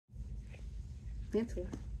Lancelot,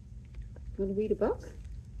 you want to read a book?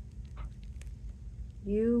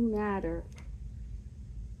 You Matter.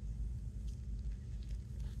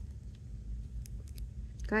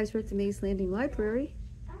 Guys, we're at the Maze Landing Library.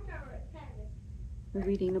 We're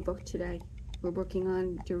reading a book today. We're working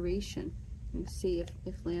on duration. We'll see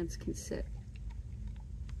if Lance can sit.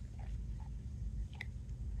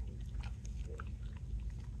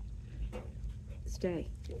 Stay.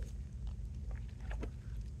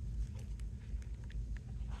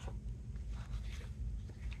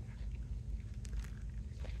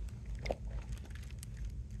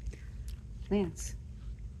 Lance,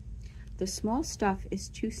 the small stuff is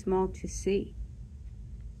too small to see.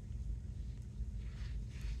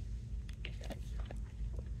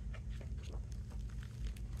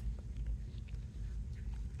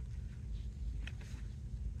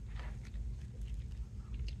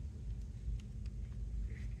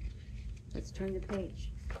 Let's turn the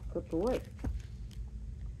page. Good boy.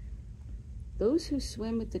 Those who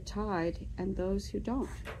swim with the tide and those who don't.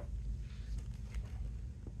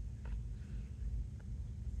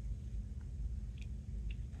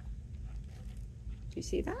 Do you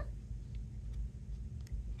see that?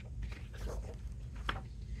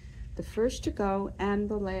 The first to go and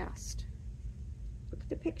the last. Look at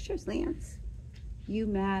the pictures, Lance. You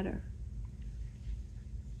matter.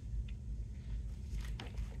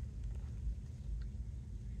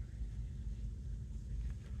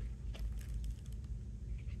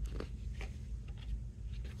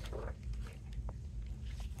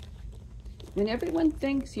 When everyone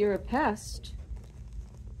thinks you're a pest,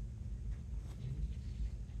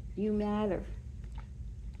 you matter.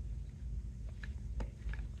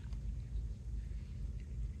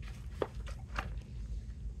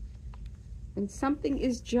 When something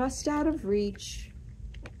is just out of reach,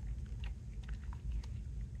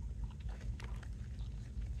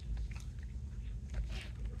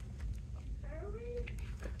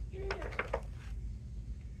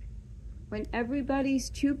 when everybody's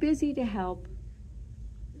too busy to help,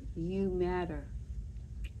 you matter.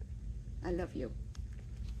 I love you.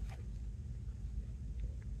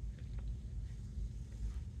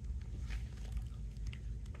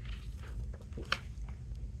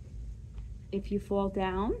 If you fall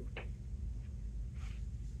down,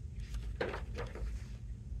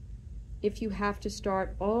 if you have to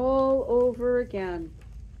start all over again,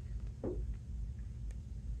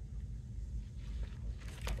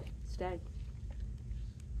 stay.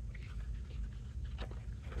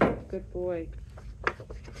 Good boy.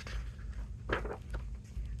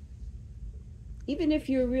 Even if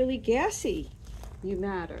you're really gassy, you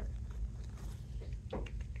matter.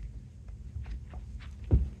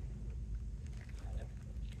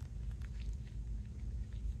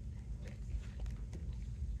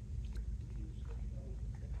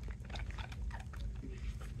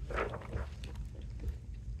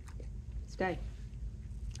 Stay.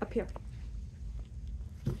 Up here.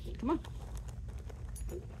 Come on.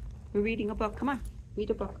 We're reading a book. Come on. Read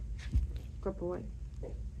a book. Good boy.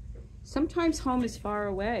 Sometimes home is far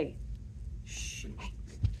away. Shh.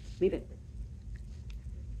 Leave it.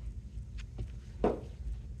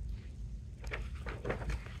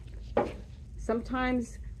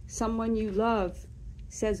 Sometimes someone you love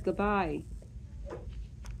says goodbye.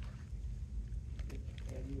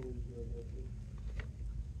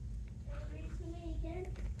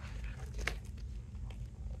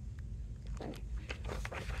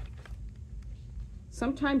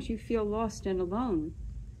 Sometimes you feel lost and alone,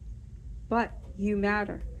 but you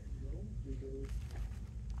matter.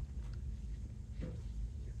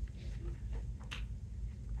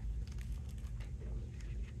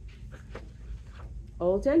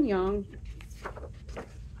 Old and young,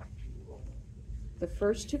 the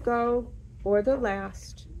first to go or the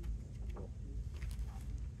last,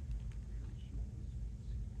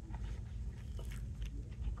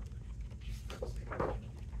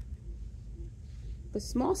 the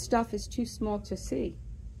small stuff is too small to see.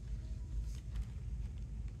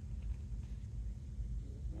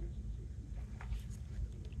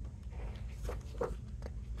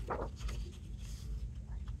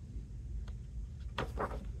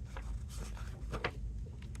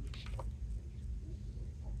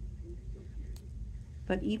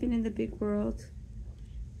 But even in the big world,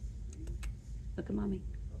 look at mommy,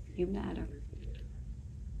 you matter.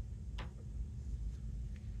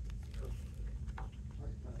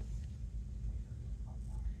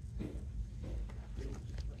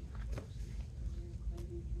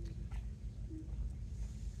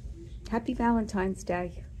 Happy Valentine's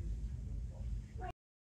Day.